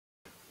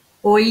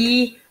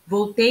Oi,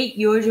 voltei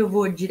e hoje eu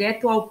vou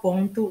direto ao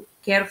ponto.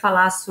 Quero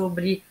falar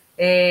sobre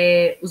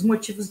os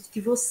motivos que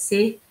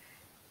você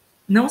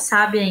não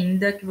sabe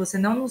ainda, que você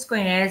não nos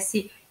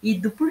conhece e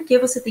do porquê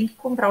você tem que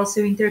comprar o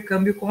seu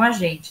intercâmbio com a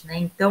gente, né?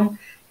 Então,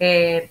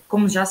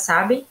 como já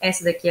sabem,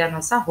 essa daqui é a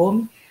nossa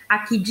home.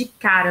 Aqui de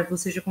cara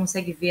você já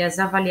consegue ver as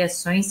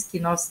avaliações que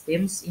nós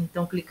temos.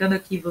 Então, clicando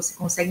aqui, você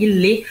consegue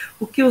ler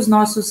o que os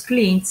nossos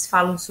clientes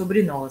falam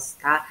sobre nós,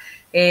 tá?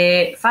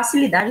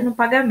 Facilidade no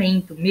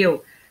pagamento,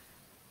 meu.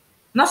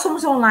 Nós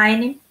somos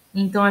online,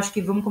 então acho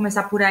que vamos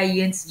começar por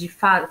aí antes de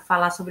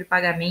falar sobre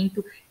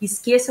pagamento.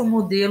 Esqueça o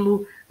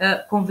modelo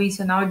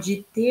convencional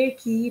de ter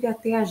que ir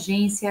até a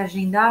agência,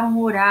 agendar um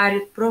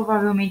horário,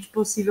 provavelmente,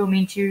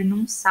 possivelmente ir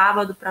num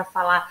sábado para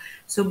falar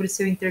sobre o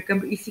seu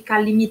intercâmbio e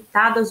ficar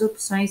limitado às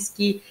opções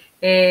que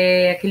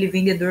aquele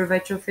vendedor vai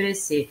te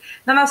oferecer.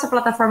 Na nossa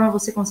plataforma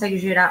você consegue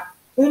gerar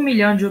 1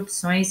 milhão de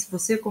opções,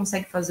 você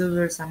consegue fazer os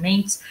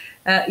orçamentos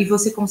e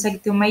você consegue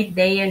ter uma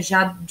ideia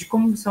já de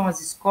como são as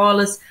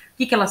escolas,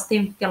 o que elas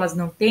têm, o que elas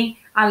não têm,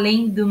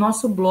 além do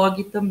nosso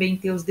blog também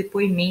ter os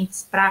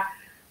depoimentos para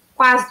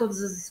quase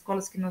todas as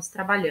escolas que nós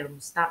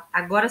trabalhamos, tá?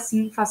 Agora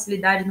sim,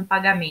 facilidade no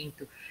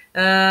pagamento.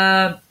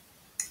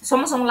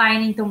 Somos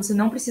online, então você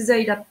não precisa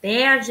ir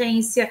até a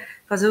agência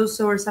fazer o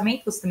seu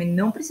orçamento, você também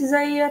não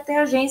precisa ir até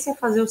a agência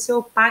fazer o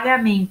seu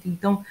pagamento.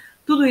 Então,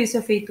 tudo isso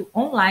é feito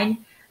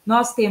online.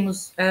 Nós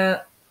temos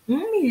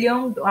 1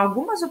 milhão,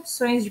 algumas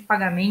opções de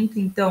pagamento,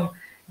 então,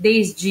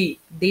 desde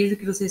o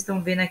que vocês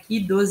estão vendo aqui,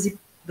 12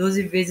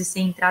 vezes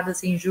sem entrada,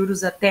 sem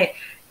juros, até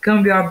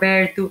câmbio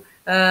aberto,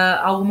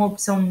 alguma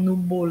opção no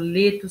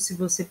boleto, se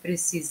você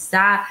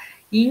precisar.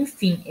 E,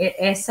 enfim,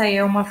 essa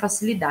é uma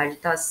facilidade,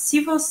 tá?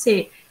 Se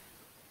você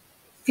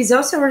fizer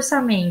o seu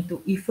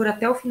orçamento e for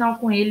até o final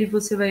com ele,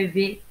 você vai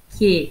ver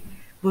que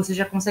você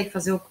já consegue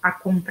fazer a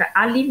compra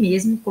ali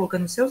mesmo,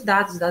 colocando seus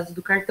dados, dados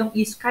do cartão,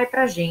 e isso cai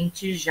pra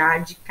gente já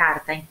de cara,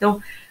 tá?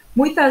 Então,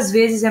 muitas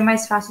vezes é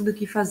mais fácil do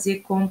que fazer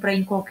compra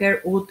em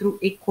qualquer outro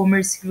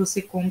e-commerce que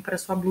você compra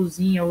sua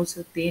blusinha ou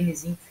seu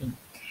tênis, enfim.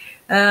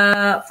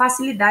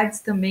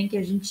 Facilidades também que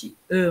a gente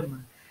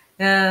ama.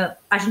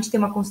 A gente tem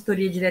uma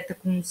consultoria direta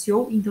com o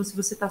CEO, então se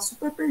você está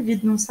super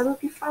perdido, não sabe o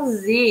que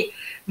fazer,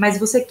 mas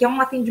você quer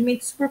um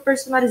atendimento super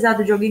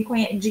personalizado de alguém,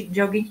 de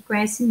alguém que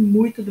conhece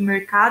muito do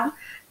mercado,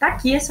 tá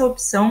aqui essa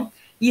opção.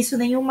 Isso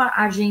nenhuma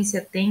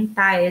agência tem,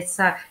 tá?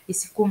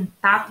 Esse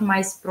contato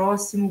mais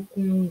próximo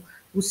com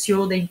o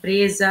CEO da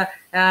empresa,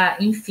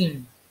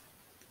 enfim.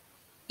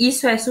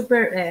 Isso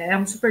é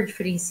um super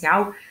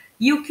diferencial.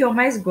 E o que eu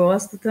mais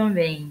gosto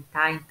também,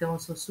 tá? Então, eu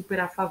sou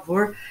super a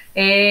favor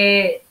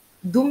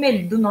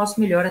do nosso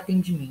melhor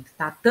atendimento,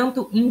 tá?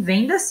 Tanto em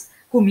vendas,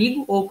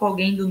 comigo ou com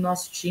alguém do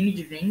nosso time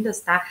de vendas,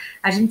 tá?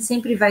 A gente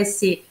sempre vai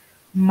ser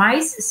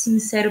mais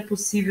sincero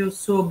possível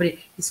sobre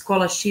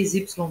escola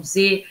XYZ,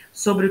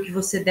 sobre o que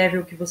você deve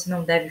ou o que você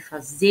não deve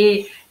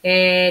fazer,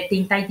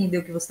 tentar entender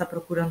o que você está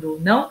procurando ou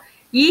não.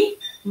 E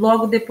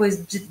logo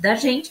depois da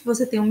gente,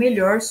 você tem o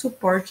melhor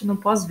suporte no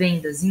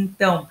pós-vendas.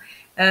 Então,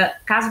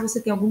 caso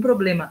você tenha algum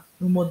problema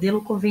no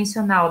modelo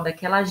convencional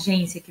daquela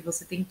agência, que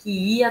você tem que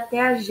ir até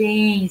a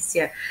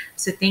agência,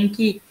 você tem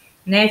que,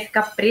 né,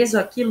 ficar preso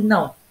àquilo,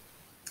 não.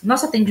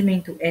 Nosso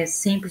atendimento é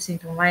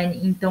 100%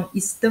 online, então,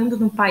 estando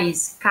no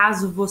país,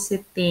 caso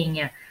você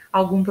tenha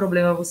algum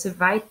problema, você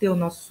vai ter o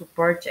nosso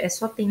suporte, é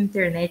só ter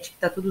internet que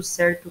tá tudo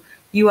certo,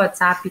 e o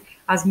WhatsApp,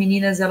 as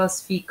meninas, elas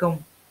ficam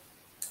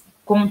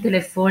com o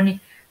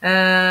telefone,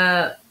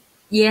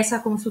 e essa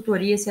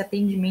consultoria, esse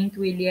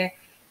atendimento, ele é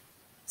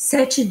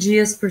 7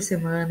 dias por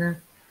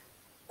semana,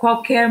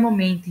 qualquer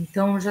momento.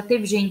 Então, já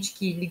teve gente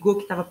que ligou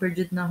que estava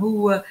perdido na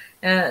rua.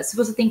 Se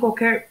você tem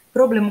qualquer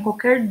problema,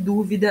 qualquer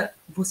dúvida,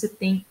 você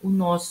tem o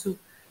nosso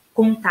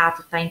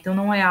contato, tá? Então,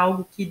 não é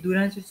algo que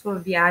durante a sua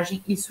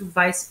viagem isso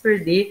vai se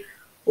perder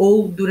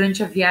ou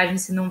durante a viagem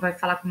você não vai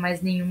falar com mais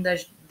nenhuma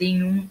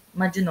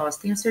de nós.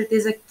 Tenho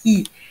certeza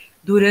que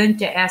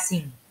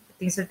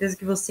tenho certeza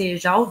que você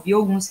já ouviu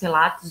alguns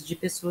relatos de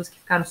pessoas que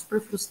ficaram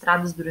super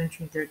frustradas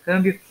durante o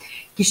intercâmbio,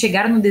 que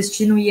chegaram no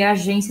destino e a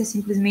agência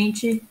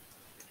simplesmente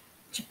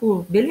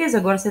tipo, beleza,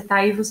 agora você tá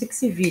aí, você que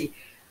se vire.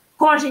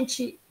 Com a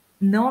gente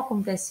não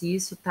acontece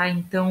isso, tá?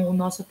 Então, o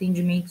nosso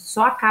atendimento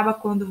só acaba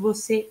quando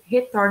você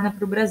retorna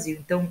para o Brasil.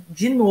 Então,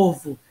 de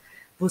novo,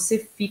 você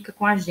fica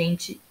com a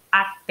gente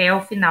até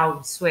o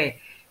final. Isso é,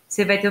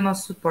 você vai ter o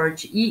nosso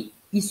suporte. E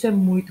isso é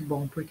muito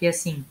bom, porque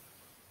assim,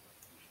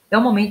 é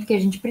o momento que a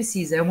gente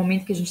precisa, é o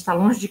momento que a gente está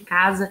longe de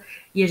casa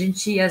e a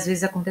gente, às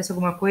vezes, acontece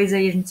alguma coisa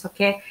e a gente só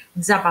quer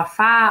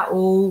desabafar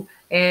ou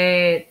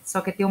só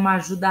quer ter uma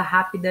ajuda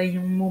rápida em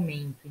um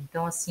momento.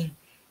 Então, assim,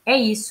 é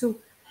isso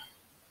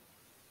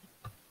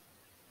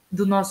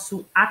do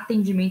nosso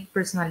atendimento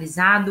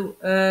personalizado.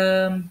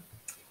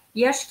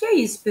 E acho que é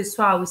isso,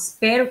 pessoal.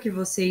 Espero que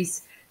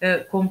vocês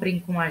comprem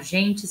com a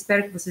gente,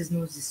 espero que vocês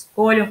nos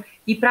escolham.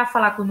 E para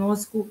falar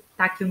conosco,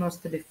 tá aqui o nosso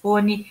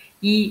telefone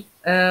e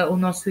o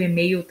nosso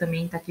e-mail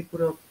também tá aqui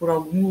por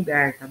algum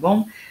lugar, tá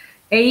bom?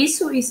 É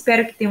isso,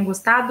 espero que tenham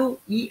gostado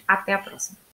e até a próxima.